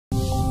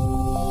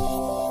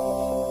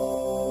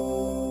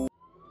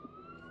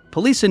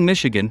Police in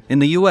Michigan, in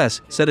the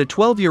US, said a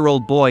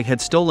 12-year-old boy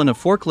had stolen a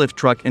forklift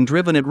truck and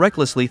driven it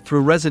recklessly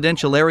through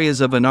residential areas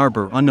of Ann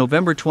Arbor on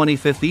November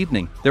 25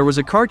 evening. There was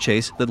a car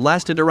chase that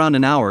lasted around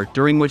an hour,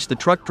 during which the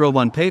truck drove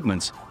on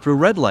pavements, through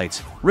red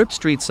lights, ripped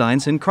street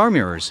signs and car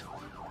mirrors.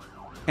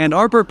 Ann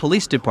Arbor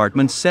Police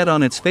Department said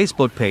on its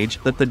Facebook page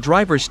that the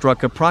driver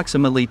struck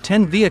approximately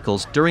 10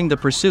 vehicles during the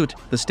pursuit.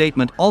 The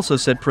statement also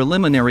said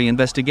preliminary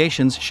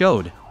investigations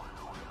showed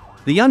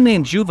the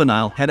unnamed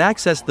juvenile had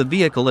accessed the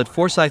vehicle at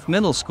Forsyth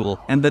Middle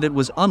School and that it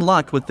was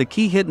unlocked with the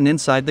key hidden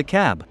inside the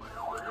cab.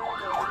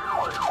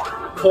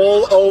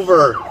 Pull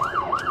over.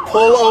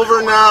 Pull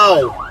over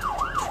now.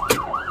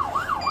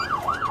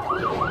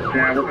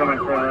 Yeah, we're coming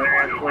for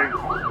Ashley.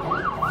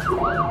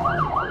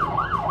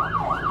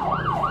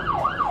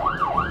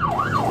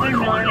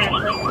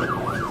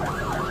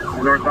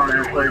 Northbound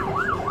Ashley.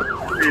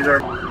 Either.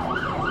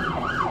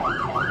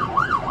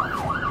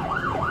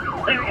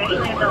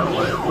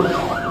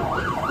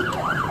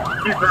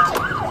 He's out.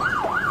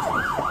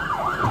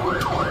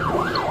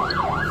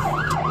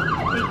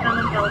 He's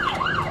coming, Coach.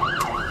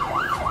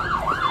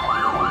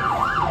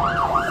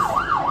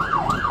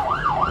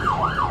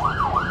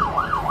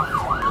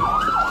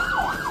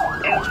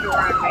 And you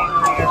are on main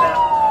area.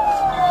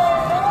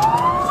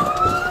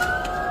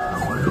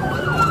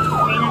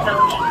 Main and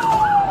Coach.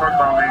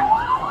 Northbound main.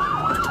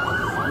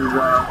 He's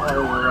all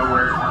over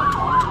runway right now.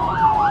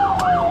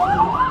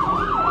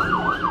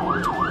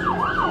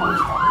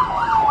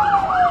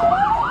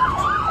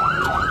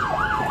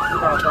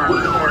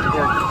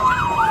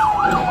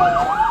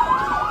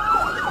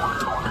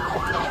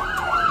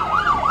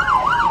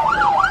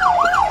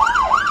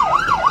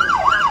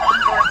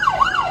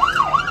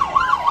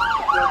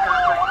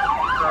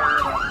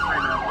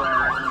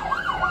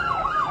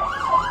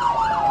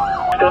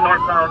 Still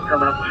northbound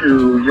coming up to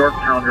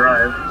Yorktown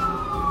Drive.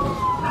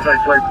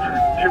 Site like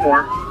 2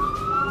 more.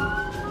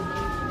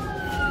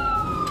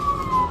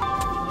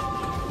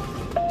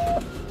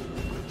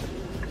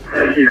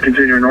 He's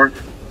continuing north.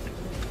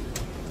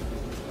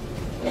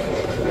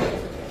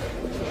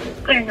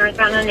 Clear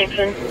northbound on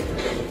Nixon.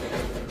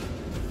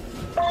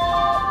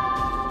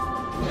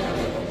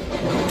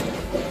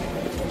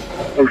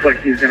 Looks like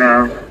he's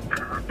gonna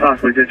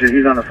possibly ditch it.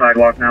 He's on the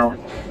sidewalk now.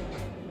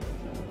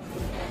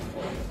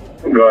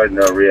 Go ahead and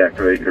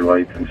reactivate your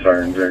lights and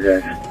sirens there,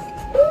 guys.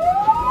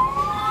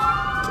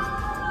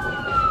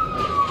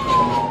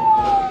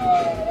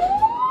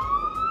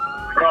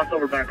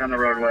 Crossover back on the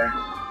roadway.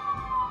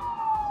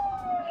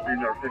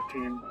 Speeds are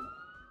 15.